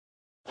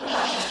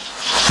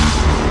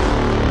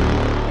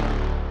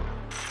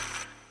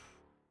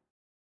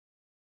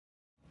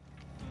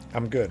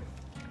I'm good.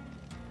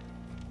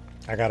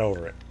 I got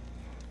over it.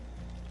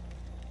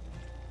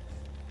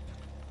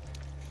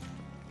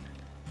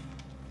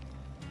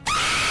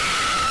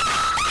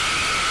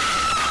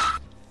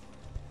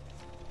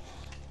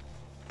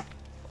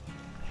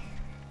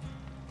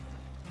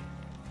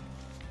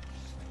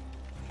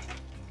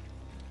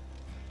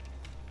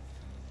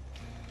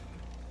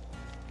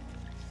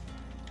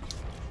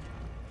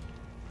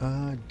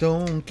 I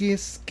don't get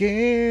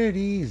scared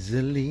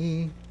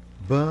easily,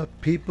 but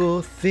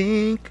people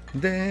think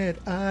that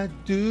I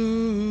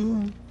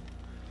do.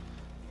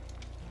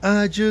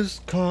 I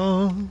just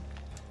call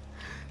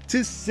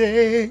to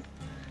say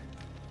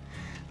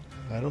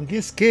I don't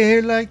get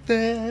scared like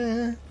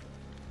that,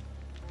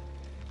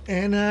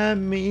 and I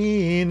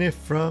mean it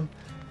from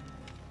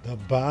the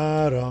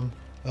bottom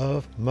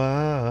of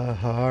my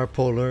heart,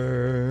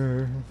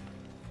 polar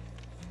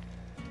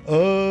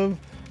of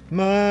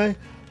my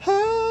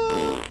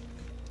heart.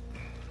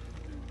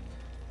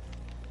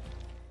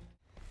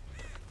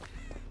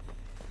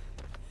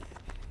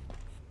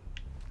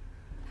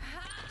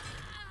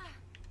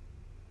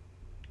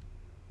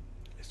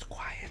 It's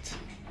quiet.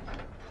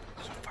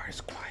 So far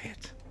it's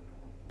quiet.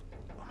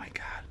 Oh my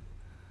god.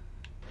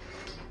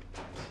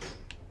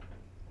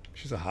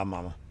 She's a hot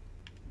mama.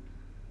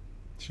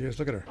 She is.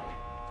 Look at her.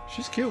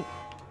 She's cute.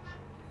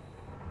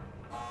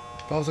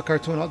 If I was a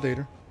cartoon, I'll date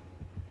her.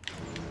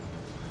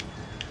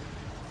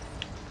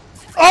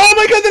 Oh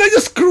my god, did I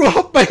just screw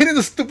up by hitting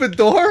the stupid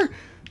door?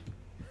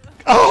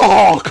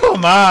 Oh,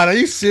 come on. Are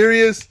you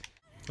serious?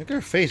 Look at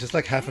her face. It's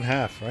like half and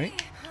half, right?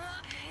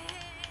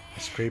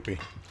 That's creepy.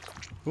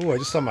 Ooh, I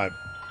just saw my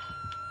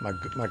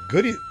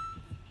goodie.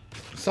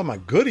 I saw my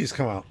goodies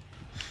come out.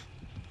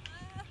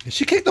 Did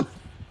she kick the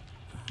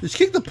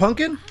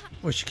pumpkin?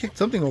 Oh, she kicked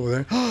something over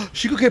there.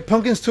 She could get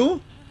pumpkins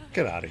too?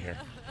 Get out of here.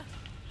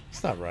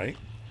 It's not right.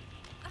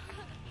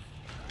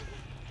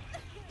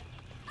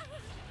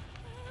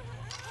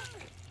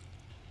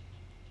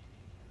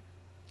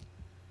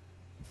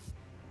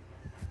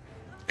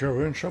 Girl,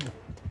 we're in trouble.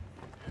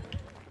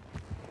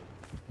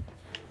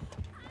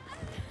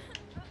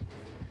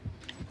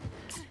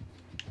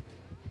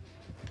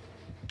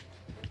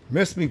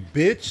 Miss me,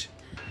 bitch.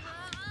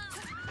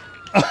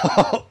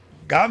 Oh,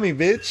 got me,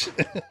 bitch.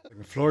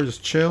 The floor,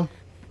 just chill.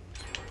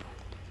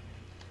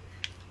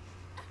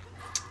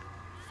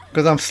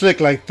 Because I'm slick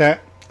like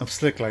that. I'm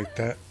slick like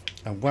that.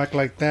 I'm whack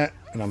like that.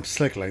 And I'm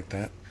slick like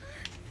that.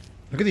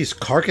 Look at these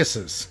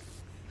carcasses.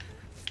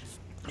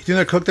 You think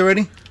they're cooked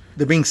already?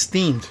 They're being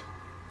steamed.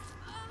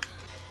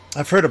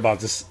 I've heard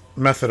about this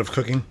method of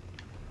cooking.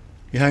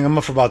 You hang them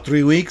up for about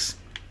 3 weeks.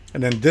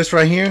 And then this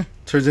right here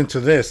turns into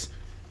this.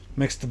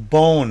 Makes the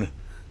bone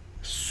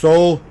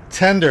so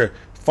tender, it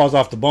falls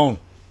off the bone.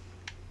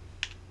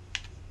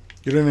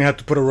 You don't even have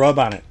to put a rub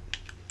on it.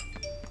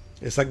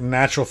 It's like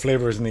natural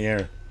flavors in the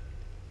air.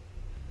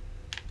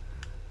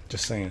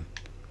 Just saying.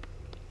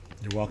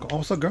 You're welcome. Oh,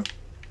 what's up, girl?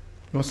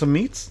 You want some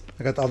meats?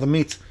 I got all the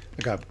meats.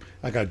 I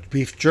got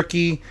beef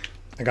jerky.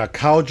 I got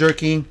cow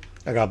jerky.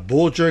 I got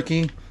bull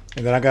jerky.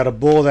 And then I got a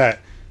bull that,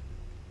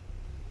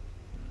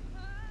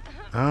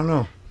 I don't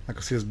know. I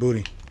can see his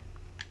booty.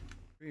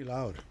 Pretty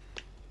loud.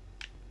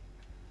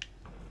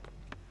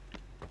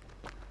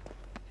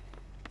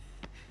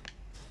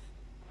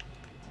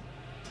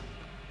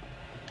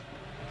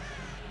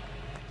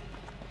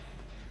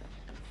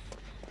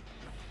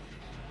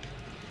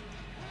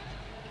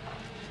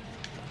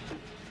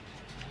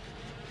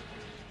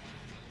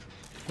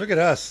 Look at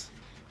us.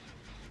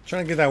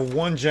 Trying to get that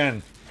one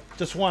gen.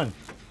 Just one.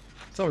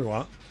 That's all we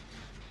want.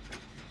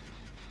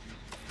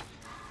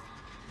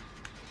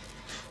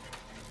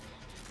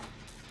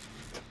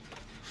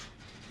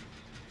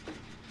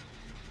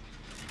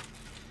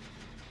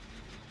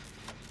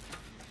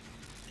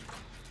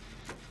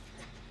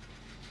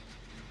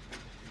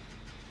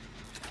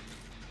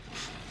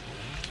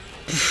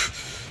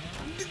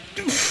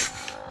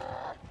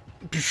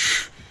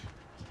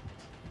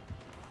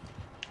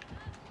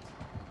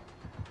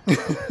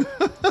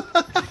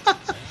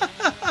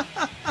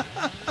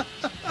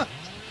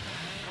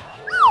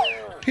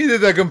 He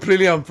did that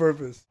completely on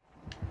purpose.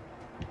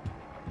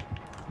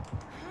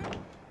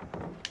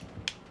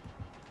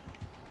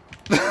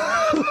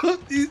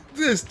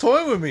 He's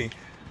toying with me.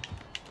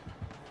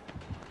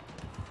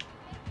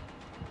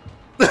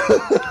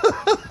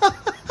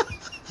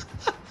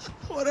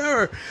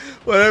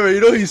 Whatever. You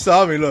know he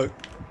saw me. Look.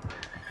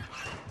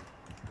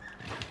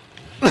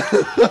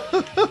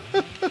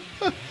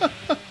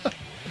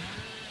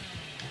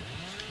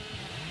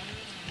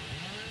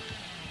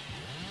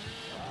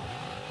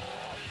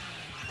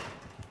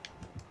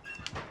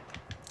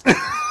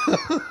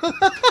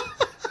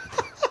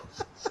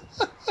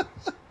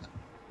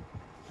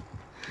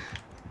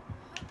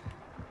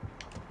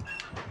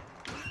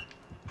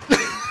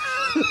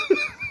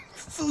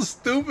 So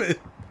stupid.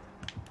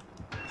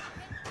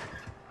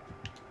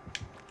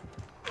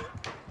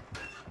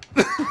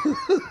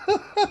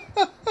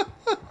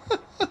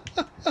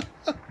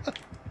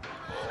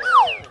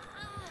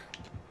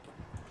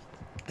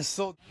 It's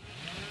so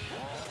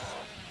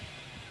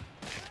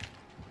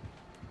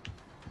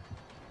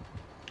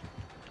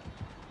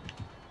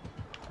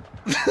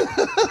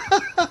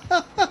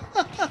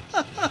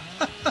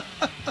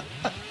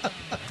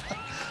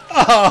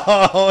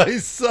Oh, he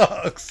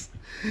sucks.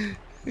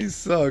 He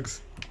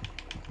sucks.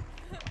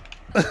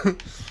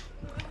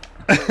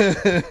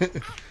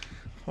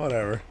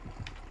 Whatever.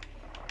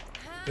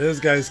 This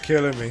guy's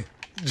killing me.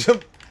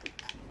 Jump.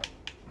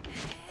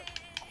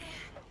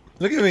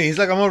 Look at me. He's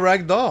like I'm a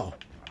rag doll.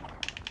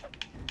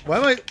 Why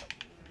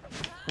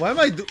am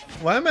I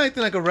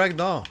acting like a rag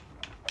doll?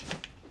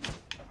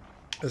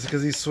 Is it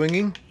because he's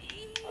swinging?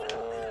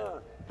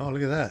 Oh,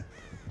 look at that.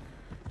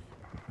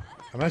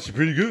 I'm actually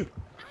pretty good.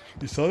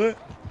 You saw that?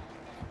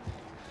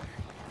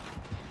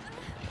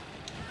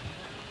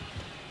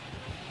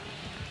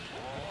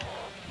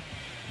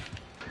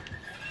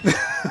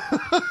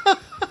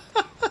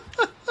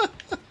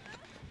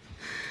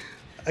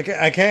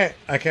 I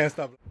can't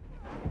stop.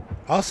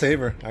 I'll save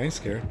her. I ain't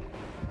scared.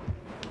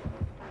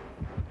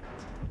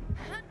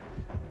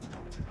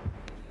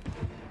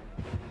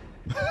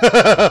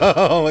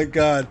 Oh my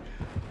god.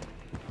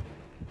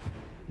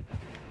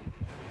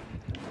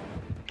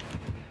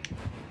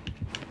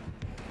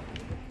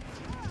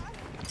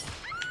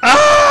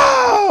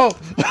 Oh!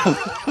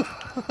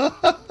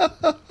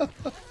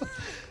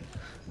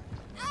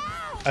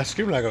 I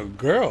screamed like a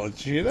girl.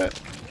 Did you hear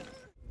that?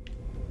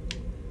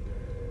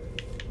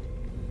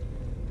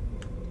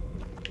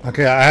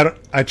 Okay,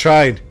 I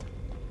tried.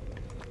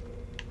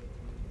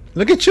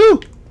 Look at you.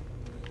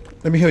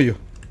 Let me heal you.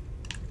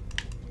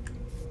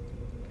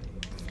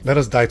 Let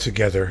us die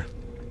together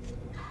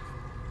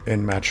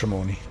in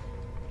matrimony.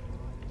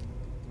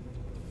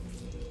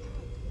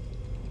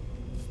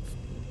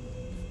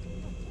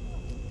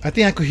 I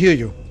think I could heal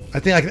you. I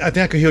think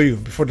I could heal you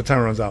before the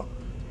time runs out.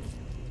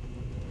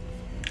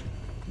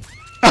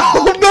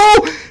 Oh no!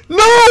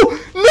 No!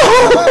 No!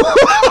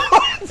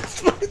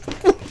 This is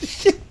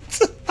bullshit.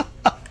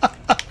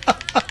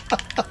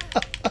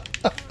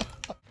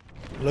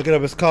 Look it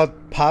up. It's called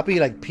Poppy,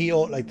 like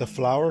P-O, like the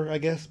flower, I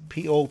guess.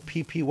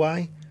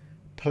 P-O-P-P-Y.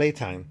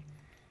 Playtime.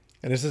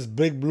 And it's this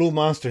big blue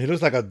monster. He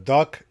looks like a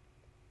duck,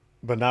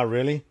 but not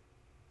really.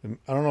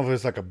 I don't know if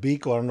it's like a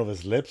beak or I don't know if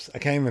it's lips. I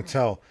can't even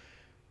tell.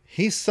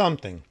 He's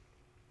something.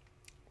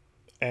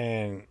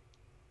 And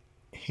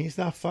he's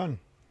not fun.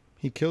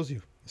 He kills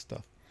you and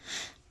stuff.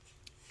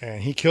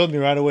 And he killed me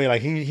right away.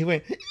 Like he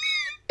went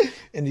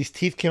and these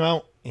teeth came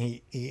out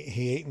and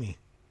he ate me.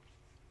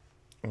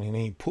 I mean,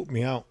 he pooped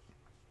me out.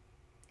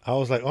 I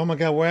was like, oh my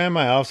god, where am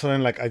I? All of a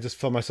sudden, like, I just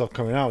felt myself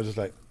coming out. I was just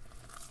like,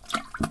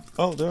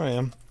 oh, there I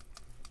am.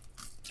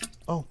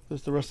 Oh,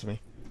 there's the rest of me.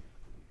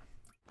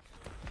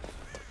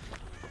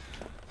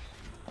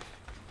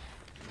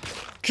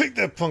 Kick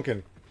that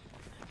pumpkin.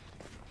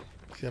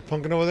 See that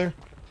pumpkin over there?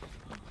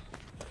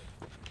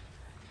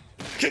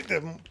 Kick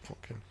that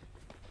pumpkin.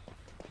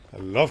 I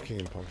love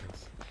kicking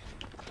pumpkins.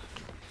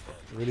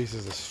 It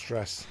releases the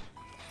stress.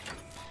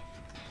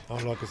 Oh,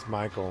 look, it's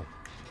Michael.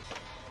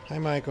 Hi,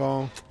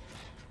 Michael.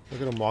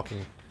 Look at him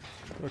walking.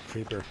 What a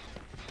creeper.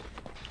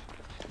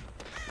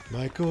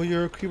 Michael,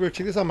 you're a creeper.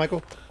 Check this out,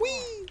 Michael.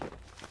 Whee!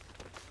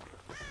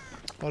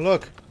 Oh,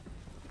 look.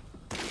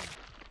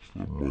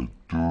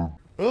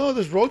 Oh,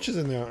 there's roaches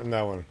in there in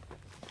that one.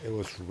 It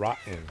was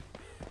rotten.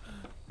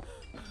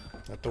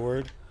 Is that the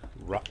word?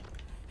 Rot.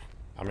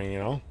 I mean, you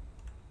know,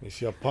 you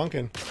see a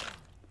pumpkin,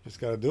 just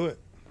gotta do it.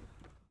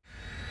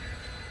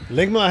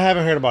 Ligma, I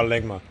haven't heard about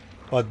Ligma,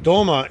 but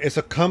Doma is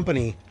a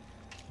company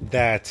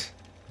that.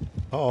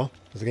 Uh oh,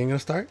 is the game gonna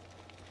start?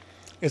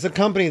 It's a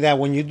company that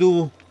when you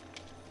do,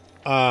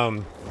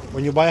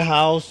 when you buy a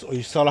house or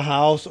you sell a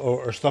house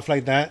or stuff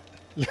like that.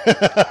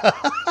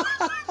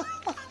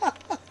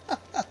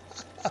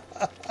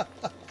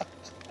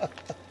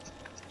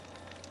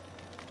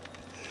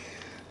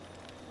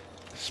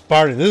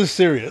 Spartan, this is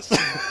serious.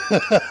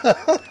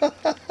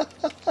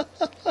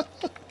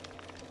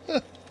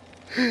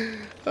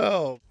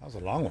 Oh, that was a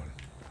long one.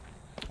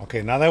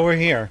 Okay, now that we're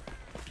here,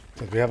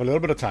 since we have a little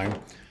bit of time.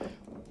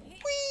 Wee,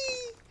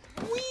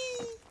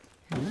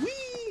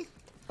 wee,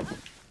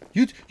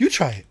 wee. You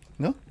try it.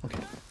 No? Okay.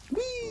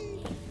 Wee,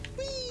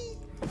 wee,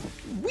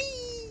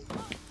 wee,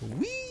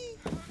 wee.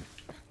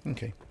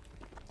 Okay.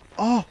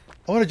 Oh,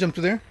 I want to jump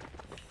to there.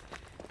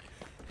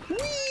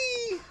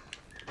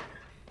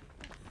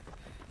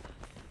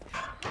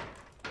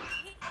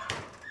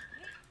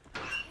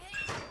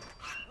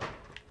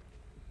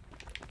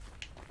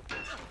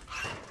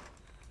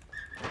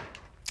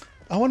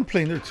 I want to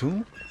play in there too.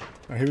 All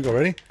right, here we go.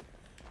 Ready?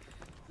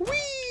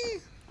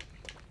 Whee!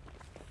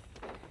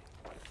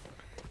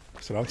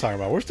 That's what I'm talking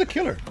about. Where's the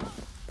killer?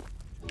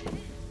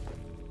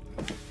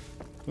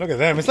 Look at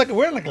them. It's like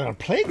we're like on a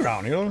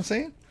playground. You know what I'm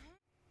saying?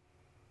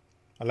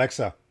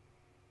 Alexa,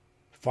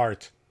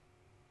 fart.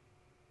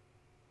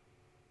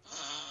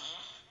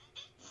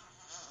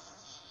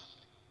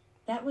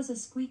 That was a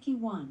squeaky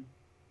one.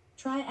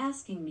 Try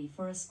asking me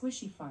for a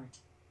squishy fart.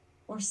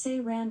 Or say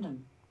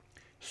random.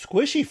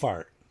 Squishy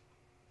fart.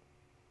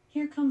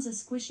 Here comes a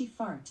squishy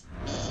fart.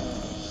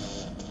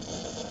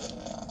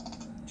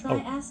 Try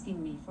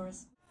asking me for a...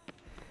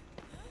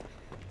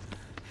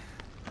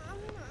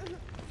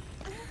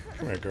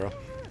 Come here, girl.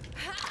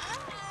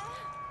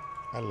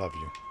 I love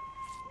you.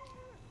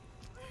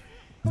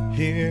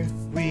 Here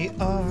we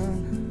are,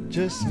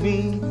 just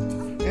me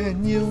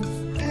and you,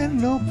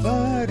 and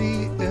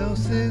nobody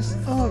else is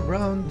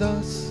around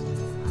us.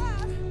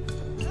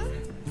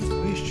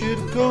 We should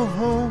go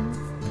home,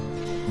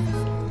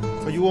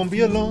 or you won't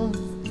be alone,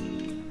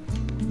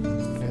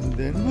 and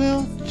then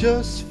we'll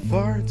just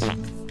fart.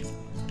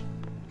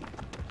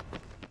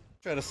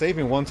 Try to save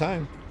me one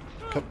time.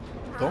 Come,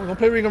 don't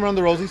play Ring Around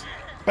the Rosies.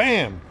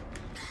 Bam!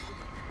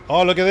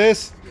 Oh, look at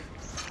this.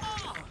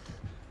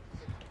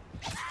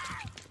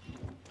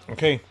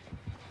 Okay.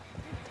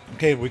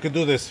 Okay, we can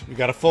do this. We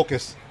gotta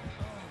focus.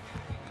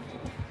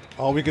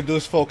 All we can do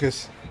is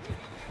focus.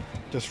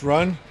 Just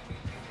run.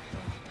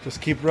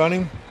 Just keep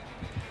running.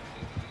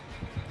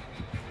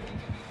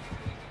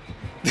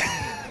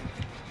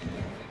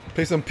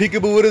 Play some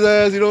peekaboo with his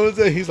ass, you know what I'm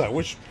saying? He's like,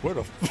 where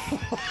the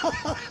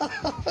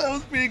that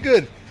was pretty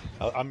good.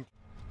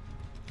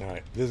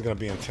 Alright, this is gonna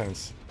be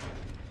intense.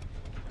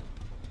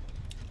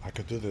 I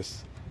could do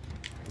this.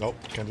 Nope,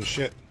 can't do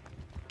shit.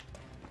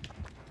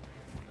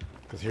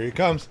 Because here he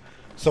comes.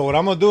 So what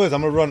I'm gonna do is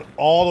I'm gonna run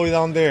all the way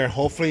down there.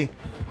 Hopefully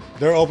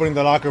they're opening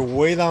the locker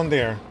way down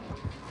there.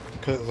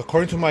 Because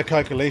according to my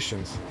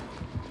calculations,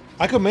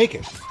 I could make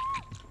it.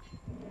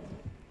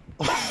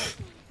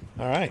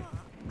 Alright.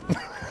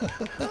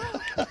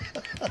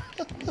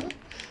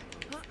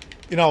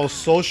 You know, I was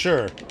so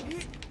sure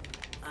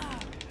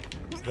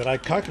that I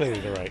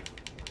calculated it right.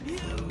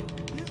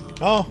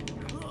 Oh,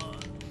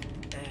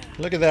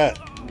 look at that.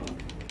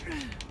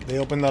 They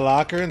opened the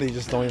locker and they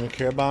just don't even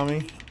care about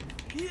me.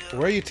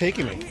 Where are you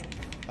taking me?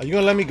 Are you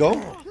gonna let me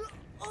go?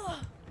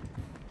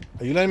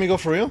 Are you letting me go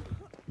for real?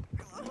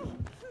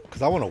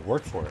 Because I want to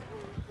work for it.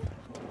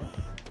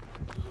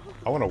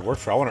 I want to work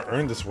for it. I want to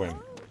earn this win.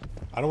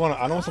 I don't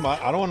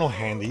want no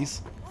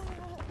handies.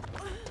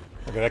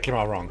 Okay, that came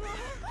out wrong.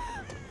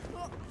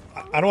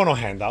 I don't want no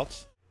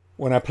handouts.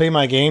 When I play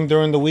my game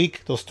during the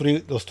week, those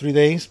three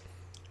days,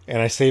 and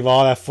I save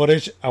all that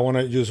footage, I want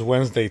to use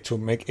Wednesday to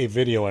make a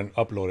video and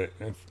upload it,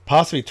 and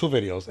possibly 2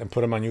 videos, and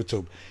put them on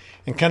YouTube,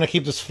 and kind of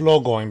keep this flow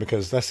going,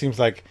 because that seems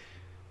like,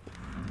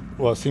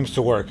 well, it seems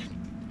to work.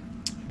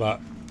 But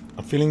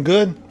I'm feeling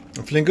good.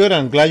 I'm feeling good.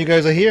 I'm glad you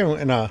guys are here,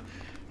 and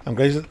I'm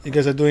glad you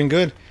guys are doing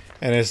good.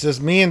 And it's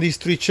just me and these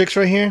 3 chicks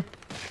right here.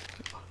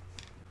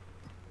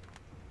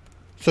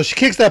 So she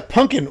kicks that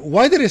pumpkin.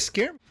 Why did it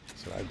scare me?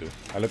 That's what I do.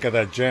 I look at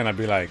that Jen, I'd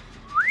be like,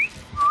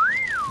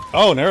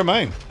 oh, never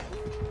mind.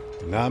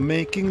 Not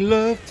making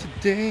love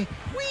today.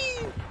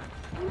 Whee!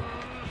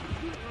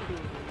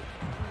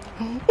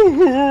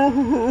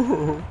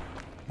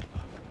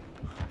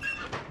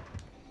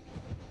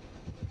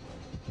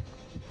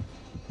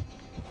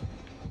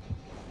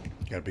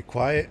 Gotta be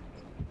quiet.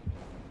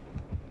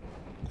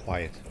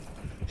 Quiet.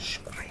 Shh,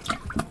 quiet.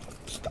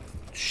 Stop.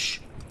 Shh.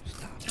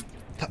 Stop.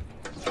 Stop.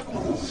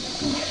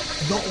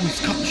 No,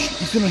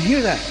 he's gonna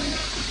hear that.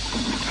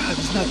 God,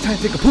 it's not time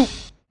to take a poop.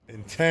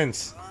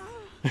 Intense.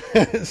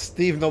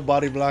 Steve, no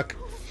body block.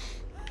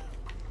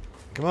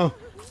 Come on.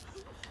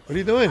 What are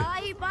you doing?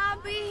 Hi,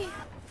 Bobby.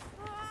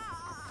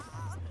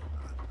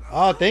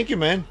 Oh, thank you,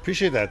 man.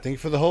 Appreciate that. Thank you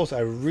for the host. I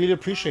really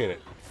appreciate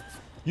it.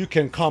 You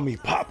can call me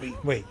Poppy.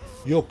 Wait,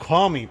 you'll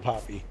call me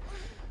Poppy.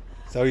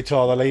 Is that what you tell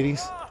all the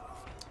ladies?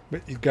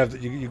 You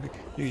got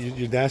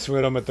you dance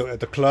with them at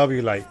the club.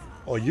 You're like,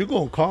 oh, you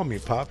gonna call me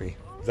Poppy?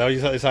 Is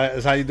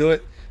that how you do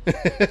it?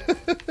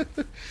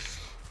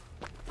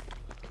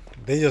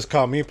 They just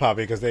call me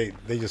Poppy because they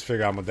just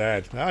figure I'm a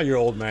dad. Ah, you're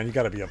old man. You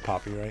gotta be a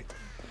Poppy, right?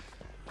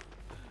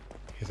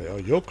 He's like, oh,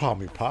 you'll call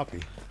me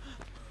Poppy.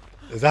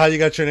 Is that how you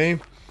got your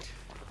name?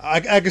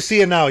 I can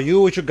see it now.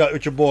 You with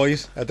your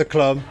boys at the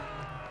club.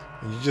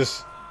 And you're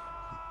just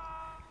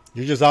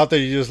out there.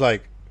 You're just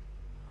like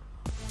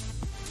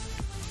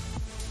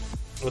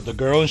with the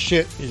girl and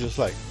shit. You're just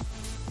like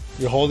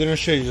you're holding her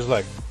shit. You're just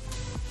like,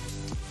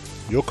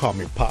 you'll call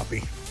me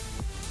Poppy.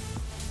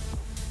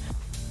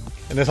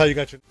 And that's how you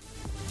got your.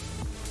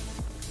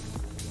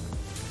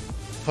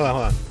 Hold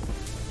on.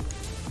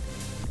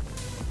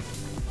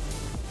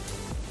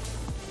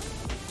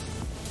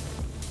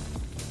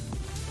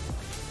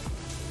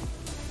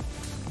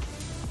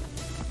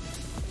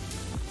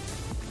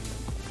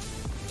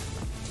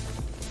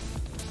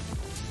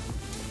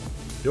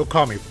 You'll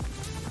call me.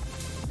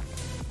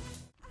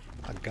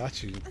 I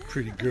got you, you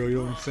pretty girl, you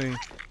know what I'm saying?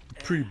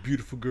 Pretty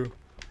beautiful girl.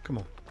 Come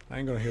on. I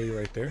ain't gonna hear you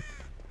right there.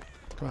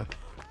 Come on.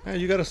 Hey,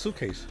 you got a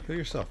suitcase. Heal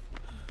yourself.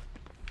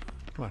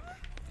 Come on.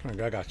 Come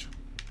on, I got you.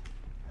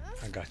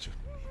 I got you.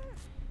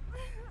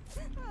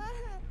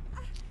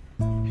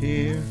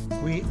 Here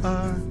we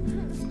are,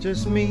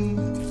 just me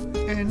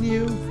and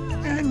you,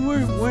 and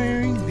we're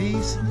wearing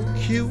these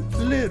cute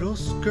little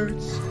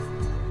skirts.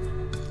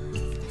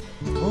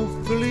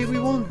 Hopefully we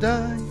won't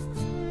die,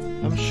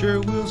 I'm sure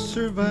we'll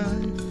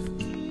survive,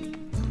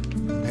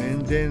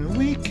 and then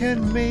we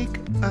can make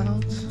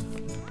out.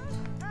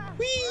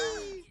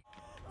 Whee!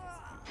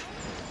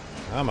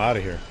 I'm out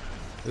of here.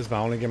 This is my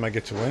only game I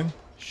get to win?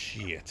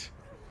 Shit.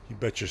 You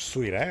bet your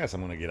sweet ass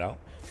I'm gonna get out.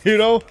 You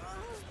know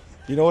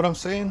what I'm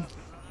saying?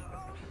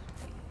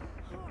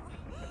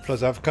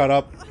 Plus I've caught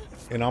up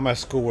in all my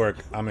schoolwork,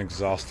 I'm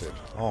exhausted.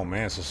 Oh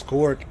man, so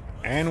schoolwork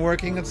and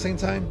working at the same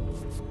time?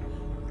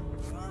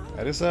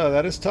 That is tough.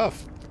 That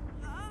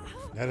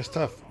is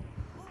tough.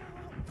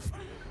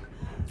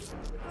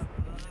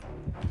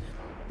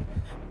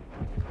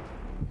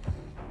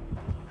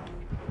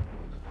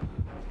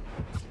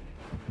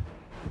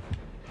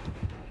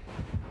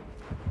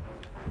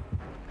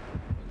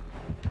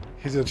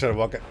 He's gonna try to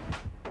walk it.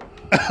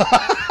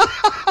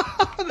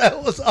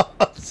 That was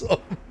awesome.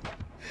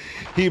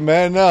 He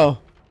mad now.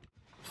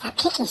 Stop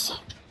kicking shit.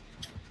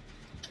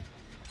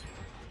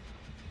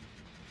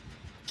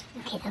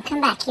 Okay, don't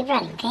come back. Keep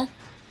running, okay?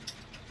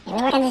 Let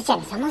me work on this gym.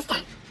 It's almost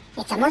done.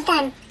 It's almost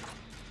done.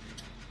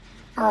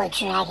 Oh,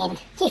 dragon.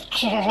 You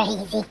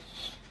crazy.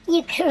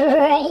 You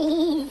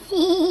crazy.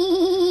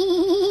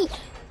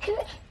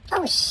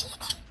 Oh,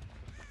 shit.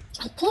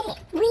 I did it.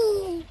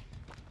 Whee.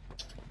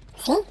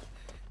 See?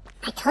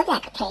 I told you I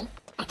could play.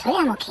 I told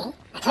you I'm okay.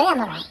 I told you I'm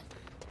alright.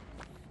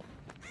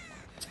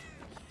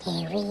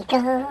 Here we go.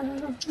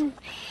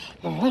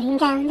 Running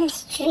down the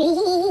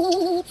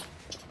street.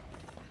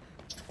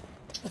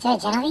 Is there a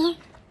gen over here?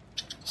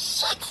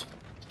 Shit!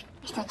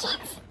 There's no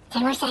gens.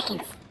 10 more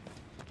seconds.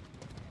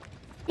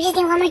 We just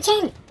need one more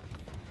gen.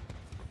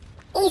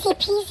 Easy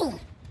peasy.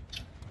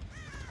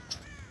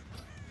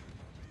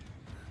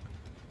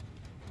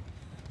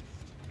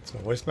 So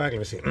voice back, let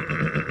me see.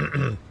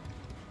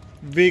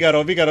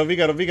 Vigaro.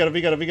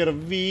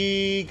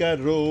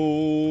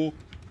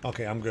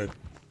 Okay, I'm good.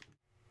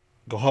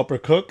 Go help her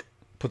cook.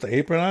 Put the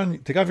apron on.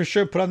 Take off your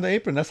shirt, put on the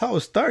apron. That's how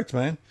it starts,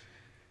 man.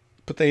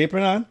 Put the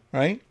apron on,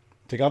 right?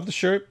 Take off the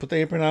shirt, put the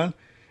apron on,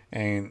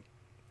 and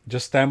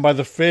just stand by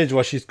the fridge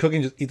while she's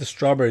cooking. Just eat the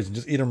strawberries and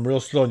just eat them real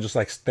slow and just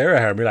like stare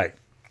at her and be like,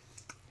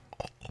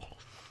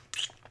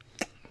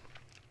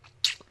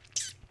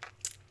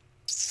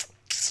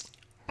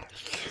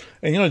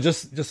 and you know,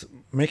 just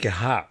make it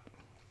hot,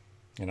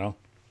 you know,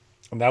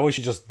 and that way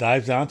she just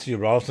dives down to you,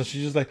 bro. All of a sudden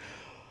she's just like,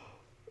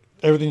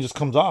 everything just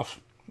comes off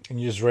and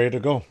you're just ready to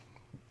go.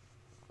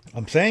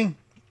 I'm saying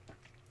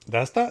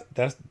that's not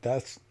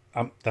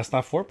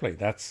foreplay.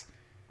 That's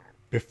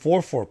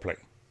before foreplay.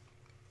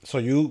 So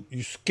you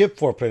skip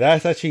foreplay.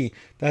 That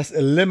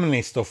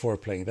eliminates the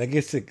foreplay.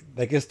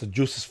 That gets the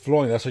juices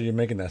flowing. That's why you're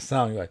making that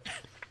sound. You're like,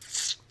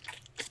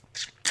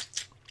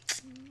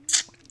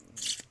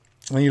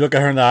 when you look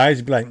at her in the eyes,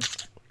 you be like,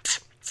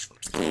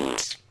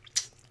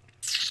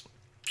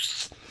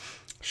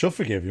 she'll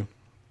forgive you.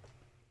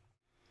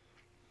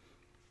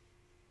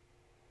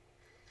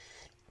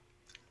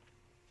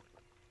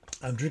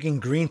 I'm drinking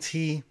green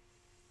tea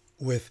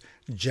with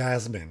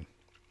jasmine,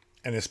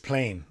 and it's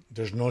plain.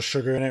 There's no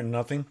sugar in it,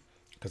 nothing,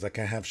 because I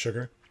can't have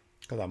sugar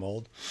because I'm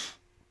old.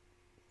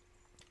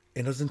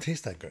 It doesn't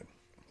taste that good.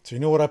 So you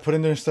know what I put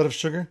in there instead of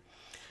sugar?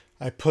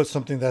 I put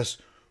something that's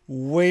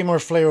way more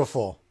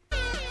flavorful.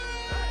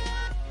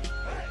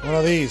 One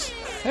of these.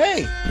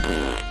 Hey!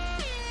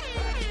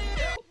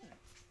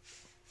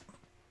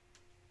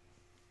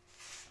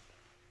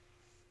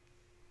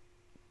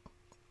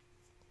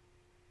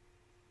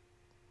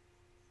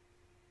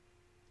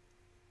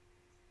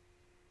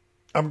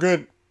 I'm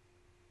good.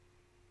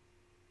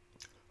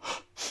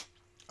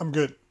 I'm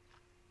good.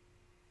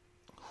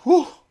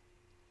 Whew.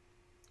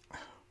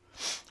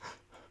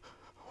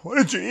 What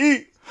did you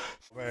eat?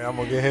 Man, I'm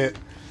gonna get hit.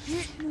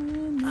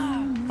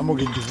 I'm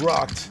gonna get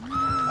rocked.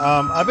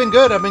 I've been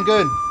good. I've been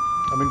good.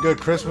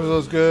 Christmas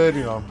was good.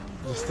 You know,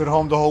 just stood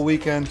home the whole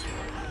weekend.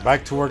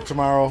 Back to work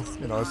tomorrow.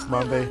 You know, it's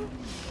Monday.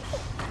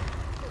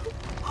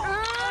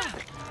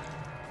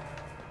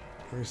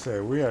 We say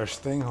we are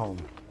staying home.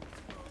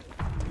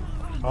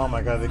 Oh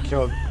my God! They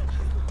killed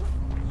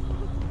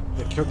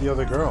the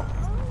other girl.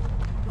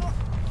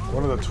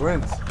 One of the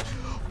twins.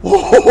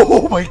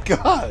 Oh my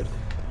God!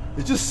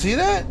 Did you see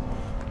that?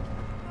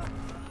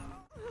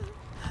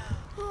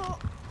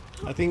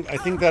 I think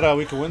that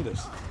we can win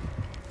this.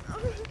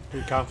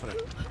 Pretty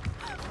confident.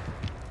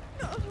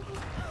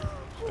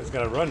 Just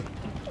gotta run.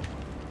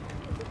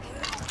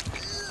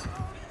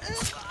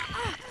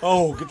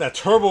 Oh, get that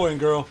turbo in,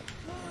 girl.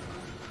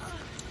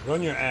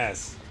 Run your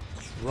ass.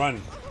 Just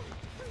run.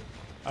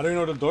 I don't even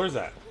know where the door's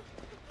at.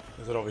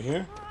 Is it over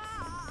here?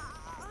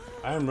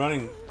 I am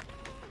running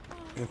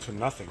into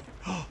nothing.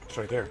 It's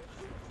right there.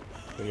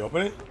 Did you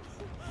open it?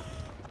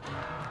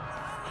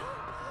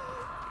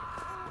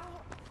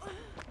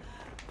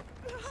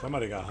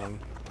 Somebody got hung.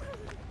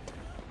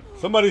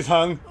 Somebody's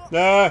hung.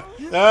 Ah,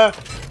 ah.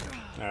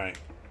 Alright.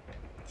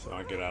 So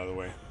I'll get out of the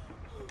way.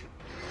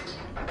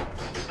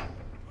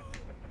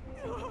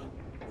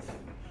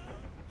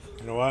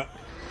 You know what?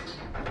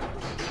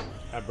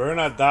 I better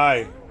not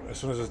die as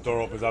soon as this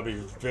door opens. I'll be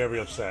very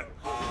upset.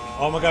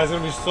 Oh my God, it's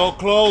gonna be so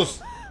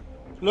close.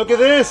 Look at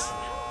this.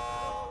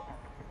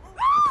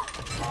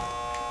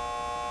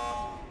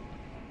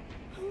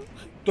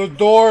 The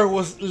door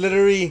was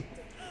literally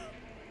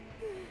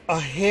a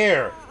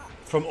hair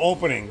from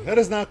opening. That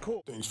is not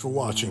cool. Thanks for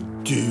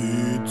watching,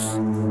 dudes.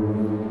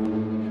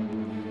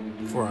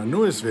 For our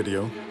newest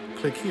video,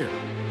 click here.